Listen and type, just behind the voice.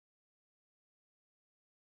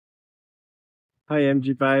Hi,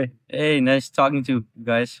 MGPai. Hey, nice talking to you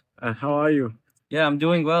guys. How are you? Yeah, I'm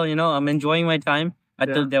doing well. I'm enjoying my time at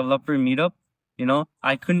the Yeah, developer meetup.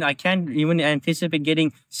 I can't even anticipate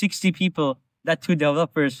getting 60 people, that two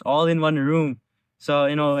developers all in one room. So,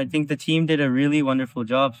 I think the team did a really wonderful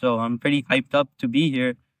job. So I'm pretty hyped up to be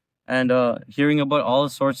here and hearing about all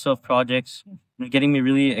sorts of projects, getting me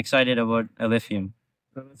really excited about Alephium.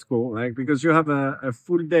 that's cool. Like, because you have a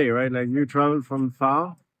full day, right? Like, you travel from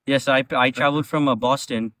far. Yes, I traveled from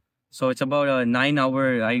Boston, so it's about a 9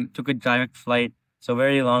 hour. I took a direct flight, so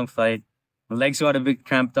very long flight. My legs got a bit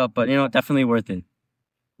cramped up, but definitely worth it.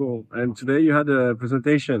 Cool. And today you had a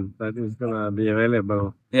presentation that is gonna be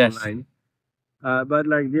available Yes. online. But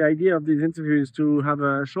like the idea of this interview is to have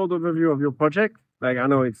a short overview of your project. Like, I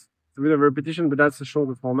know it's a bit of a repetition, but that's a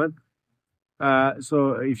shorter format.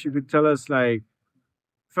 So if you could tell us, like,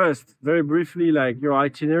 first, very briefly, like your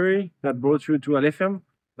itinerary that brought you to Alephium,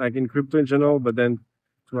 like in crypto in general, but then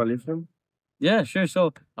to Alephium. Yeah, sure.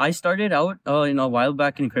 So I started out a while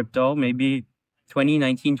back in crypto, maybe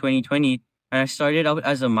 2019, 2020, and I started out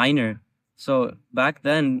as a miner. So back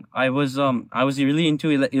then I was really into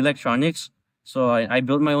electronics. So I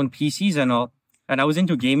built my own PCs and all, and I was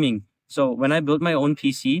into gaming. So when I built my own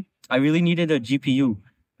PC, I really needed a GPU,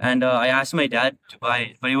 and I asked my dad to buy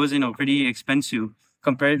it, but it was pretty expensive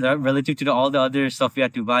compared relative to all the other stuff we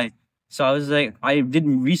had to buy. So I was like, I did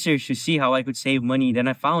research to see how I could save money. Then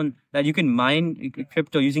I found that you can mine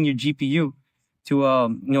crypto using your GPU to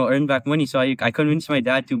earn back money. So I convinced my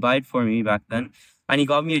dad to buy it for me back then, and he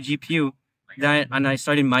got me a GPU. And I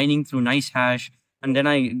started mining through Nice Hash, and then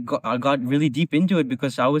I got really deep into it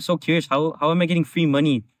because I was so curious, how am I getting free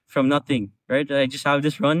money from nothing, right? I just have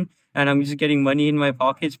this run and I'm just getting money in my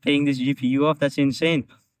pockets, paying this GPU off. That's insane.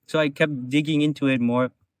 So I kept digging into it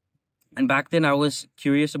more, and back then I was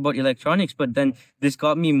curious about electronics, but then this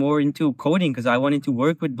got me more into coding because I wanted to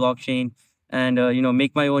work with blockchain and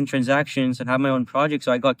make my own transactions and have my own projects.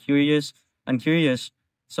 So I got curious and curious.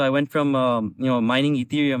 So I went from mining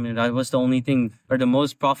Ethereum, and that was the only thing or the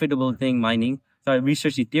most profitable thing, mining. So I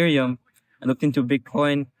researched Ethereum. I looked into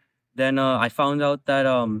Bitcoin. Then I found out that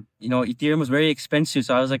Ethereum was very expensive.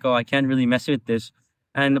 So I was like, oh, I can't really mess with this.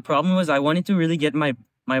 And the problem was I wanted to really get my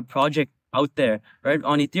project out there, right?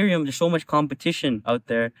 On Ethereum, there's so much competition out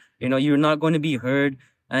there. You're not going to be heard,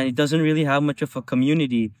 and it doesn't really have much of a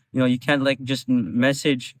community. You can't like just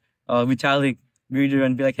message Vitalik Buterin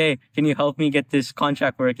and be like, "Hey, can you help me get this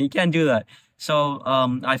contract working?" You can't do that. So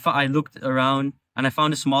I looked around and I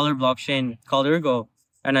found a smaller blockchain called Ergo,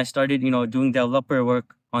 and I started doing developer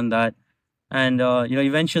work on that. And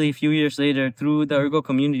eventually, a few years later, through the Ergo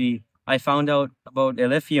community, I found out about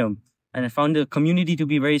Alephium, and I found the community to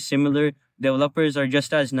be very similar. Developers are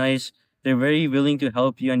just as nice. They're very willing to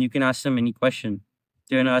help you, and you can ask them any question.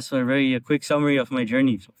 They're gonna ask for a very quick summary of my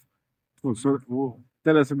journey. Cool. So,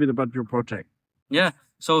 tell us a bit about your project. Yeah.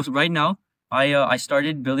 So right now, I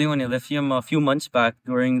started building on Alephium a few months back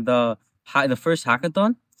during the first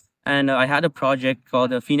hackathon, and I had a project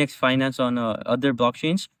called Phoenix Finance on other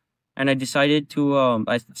blockchains, and I decided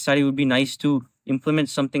it would be nice to implement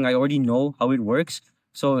something I already know how it works,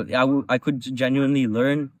 so I could genuinely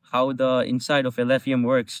learn how the inside of Alephium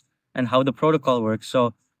works and how the protocol works.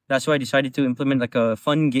 So that's why I decided to implement like a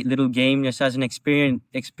fun little game just as an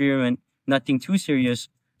experiment, nothing too serious.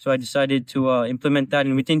 So I decided to implement that,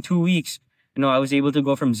 and within 2 weeks, I was able to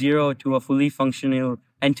go from zero to a fully functional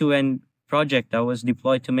end-to-end project that was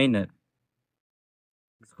deployed to mainnet.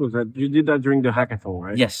 It's cool that you did that during the hackathon,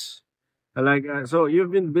 right? Yes. Like, so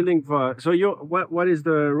you've been building for. So you what is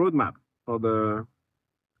the roadmap for the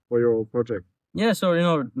for your project? Yeah, so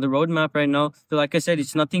the roadmap right now. So like I said,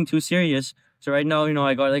 it's nothing too serious. So right now,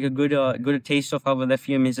 I got like a good taste of how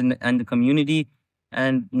Alephium is and the community.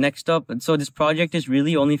 And next up, so this project is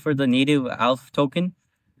really only for the native Alpha token,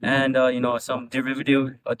 and some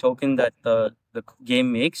derivative token that the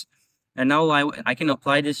game makes. And now I can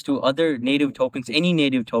apply this to other native tokens, any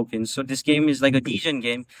native tokens. So this game is like a degen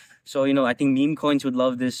game. So I think meme coins would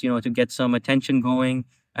love this, to get some attention going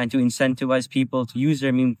and to incentivize people to use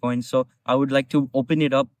their meme coins. So I would like to open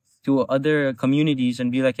it up to other communities and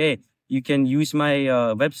be like, hey, you can use my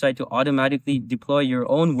website to automatically deploy your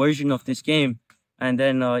own version of this game, and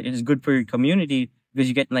then it is good for your community because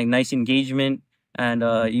you get like nice engagement, and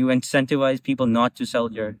you incentivize people not to sell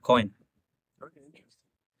your coin. Okay, interesting.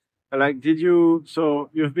 Like, did you? So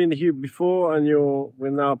you've been here before, and you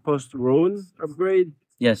will now post Rune upgrade.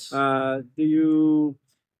 Yes. Do you?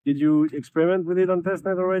 Did you experiment with it on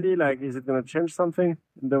testnet already? Like, is it gonna change something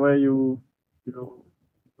in the way you know?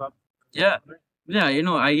 Yeah. Yeah,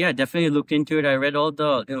 I definitely looked into it. I read all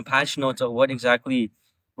the patch notes of what exactly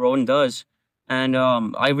Rowan does. and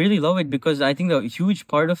I really love it because I think the huge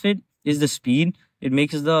part of it is the speed. It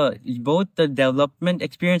makes the both the development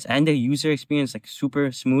experience and the user experience like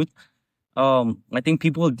super smooth. I think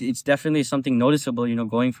people, it's definitely something noticeable,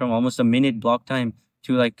 going from almost a minute block time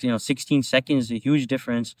to like 16 seconds, a huge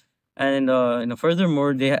difference. And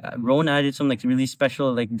furthermore, Rowan added some like really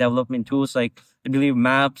special like development tools, like I believe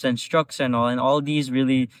maps and structs and all these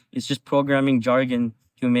really, it's just programming jargon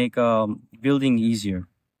to make building easier.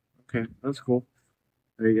 Okay, that's cool.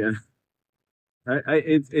 Very good.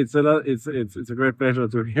 It's a lot. It's a great pleasure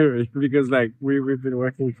to hear it because like we've been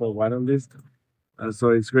working for a while on this, so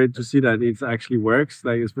it's great to see that it actually works.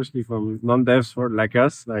 Like especially from non-devs for like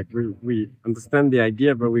us, like we understand the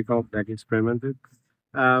idea, but we can't like experiment it.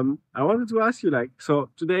 I wanted to ask you like, so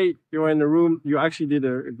today you were in a room. You actually did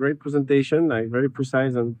a great presentation, like very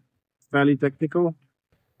precise and fairly technical,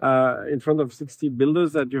 in front of 60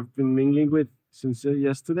 builders that you've been mingling with since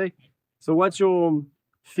yesterday. So what's your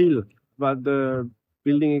feel about the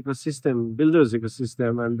building ecosystem, builders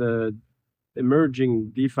ecosystem, and the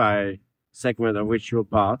emerging DeFi segment of which you're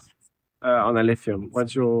part on Alephium?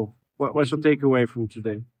 What's your takeaway from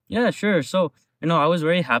today? Yeah, sure. So, I was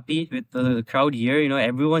very happy with the crowd here.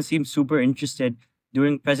 Everyone seemed super interested.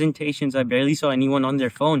 During presentations, I barely saw anyone on their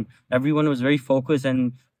phone. Everyone was very focused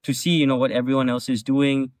and to see, what everyone else is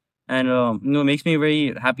doing. And, it makes me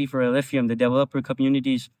very happy for Alephium. The developer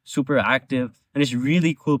community is super active and it's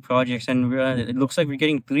really cool projects. And it looks like we're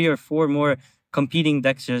getting 3 or 4 more competing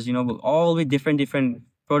dexters, all with different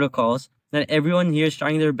protocols. That everyone here is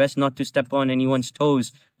trying their best not to step on anyone's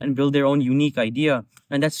toes and build their own unique idea.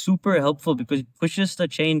 And that's super helpful because it pushes the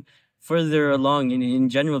chain further along in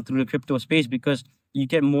general through the crypto space because you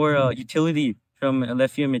get more utility from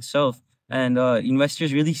Alephium itself. And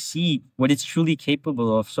investors really see what it's truly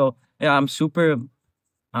capable of. So yeah, I'm super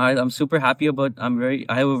happy about.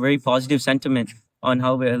 I have a very positive sentiment on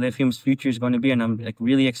how Lithium's future is going to be, and I'm like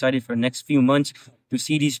really excited for the next few months to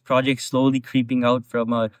see these projects slowly creeping out from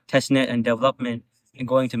testnet and development and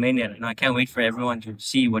going to mainnet. And I can't wait for everyone to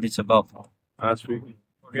see what it's about. That's really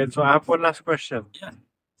okay. So I have one last question. Yeah.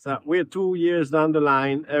 So we're 2 years down the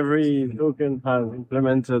line. Every token has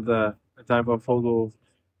implemented a type of photo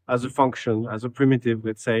as a function, as a primitive,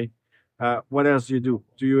 let's say. What else do you do?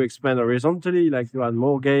 Do you expand horizontally, like you add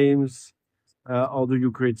more games, or do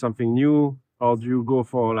you create something new, or do you go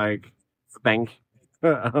for like a bank?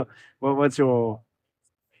 Well, what's your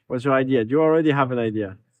idea? Do you already have an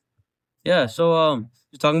idea? Yeah. So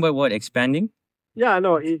you're talking about what, expanding? Yeah,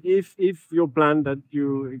 no. If your plan that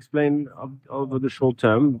you explained over the short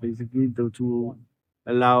term, basically to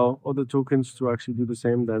allow other tokens to actually do the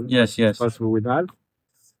same, then Yes. Yes. possible with that.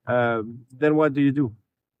 Then what do you do?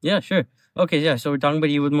 Yeah, sure. Okay, yeah. So we're talking about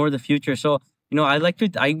even more the future. So, I like to,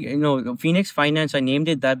 Phoenix Finance, I named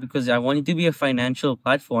it that because I want it to be a financial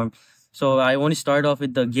platform. So I want to start off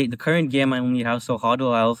with the current game I only have, so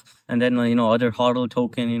HODL Alpha, and then, other HODL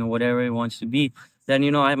token, whatever it wants to be.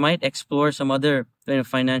 Then, I might explore some other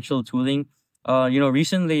financial tooling.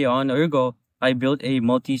 Recently on Ergo, I built a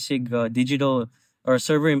multi-sig digital or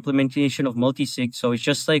server implementation of multi-sig. So it's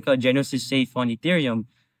just like a Genesis Safe on Ethereum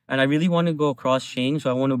and I really want to go cross chain. So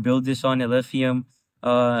I want to build this on Alephium,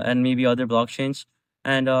 and maybe other blockchains.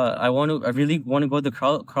 And I really want to go the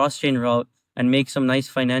cross chain route and make some nice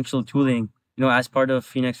financial tooling, as part of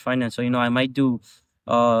Phoenix Finance. So I might do,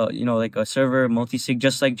 like a server multi-sig,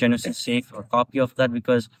 just like Genesis Safe or copy of that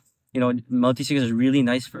because. Multi-sig is really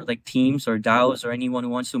nice for like teams or DAOs or anyone who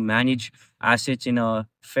wants to manage assets in a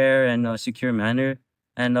fair and secure manner.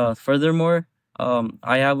 And furthermore,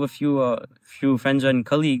 I have a few friends and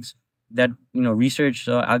colleagues that research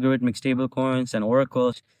algorithmic stablecoins and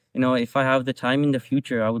oracles. If I have the time in the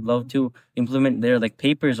future, I would love to implement their like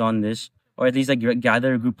papers on this, or at least like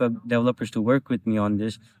gather a group of developers to work with me on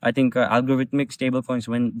this. I think algorithmic stablecoins,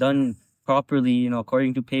 when done properly,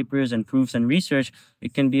 according to papers and proofs and research,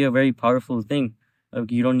 it can be a very powerful thing.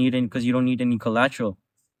 You don't need any because you don't need any collateral.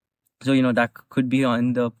 So that could be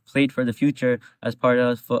on the plate for the future as part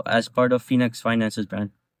of Phoenix Finance's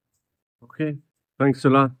brand. Okay, thanks a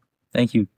lot. Thank you.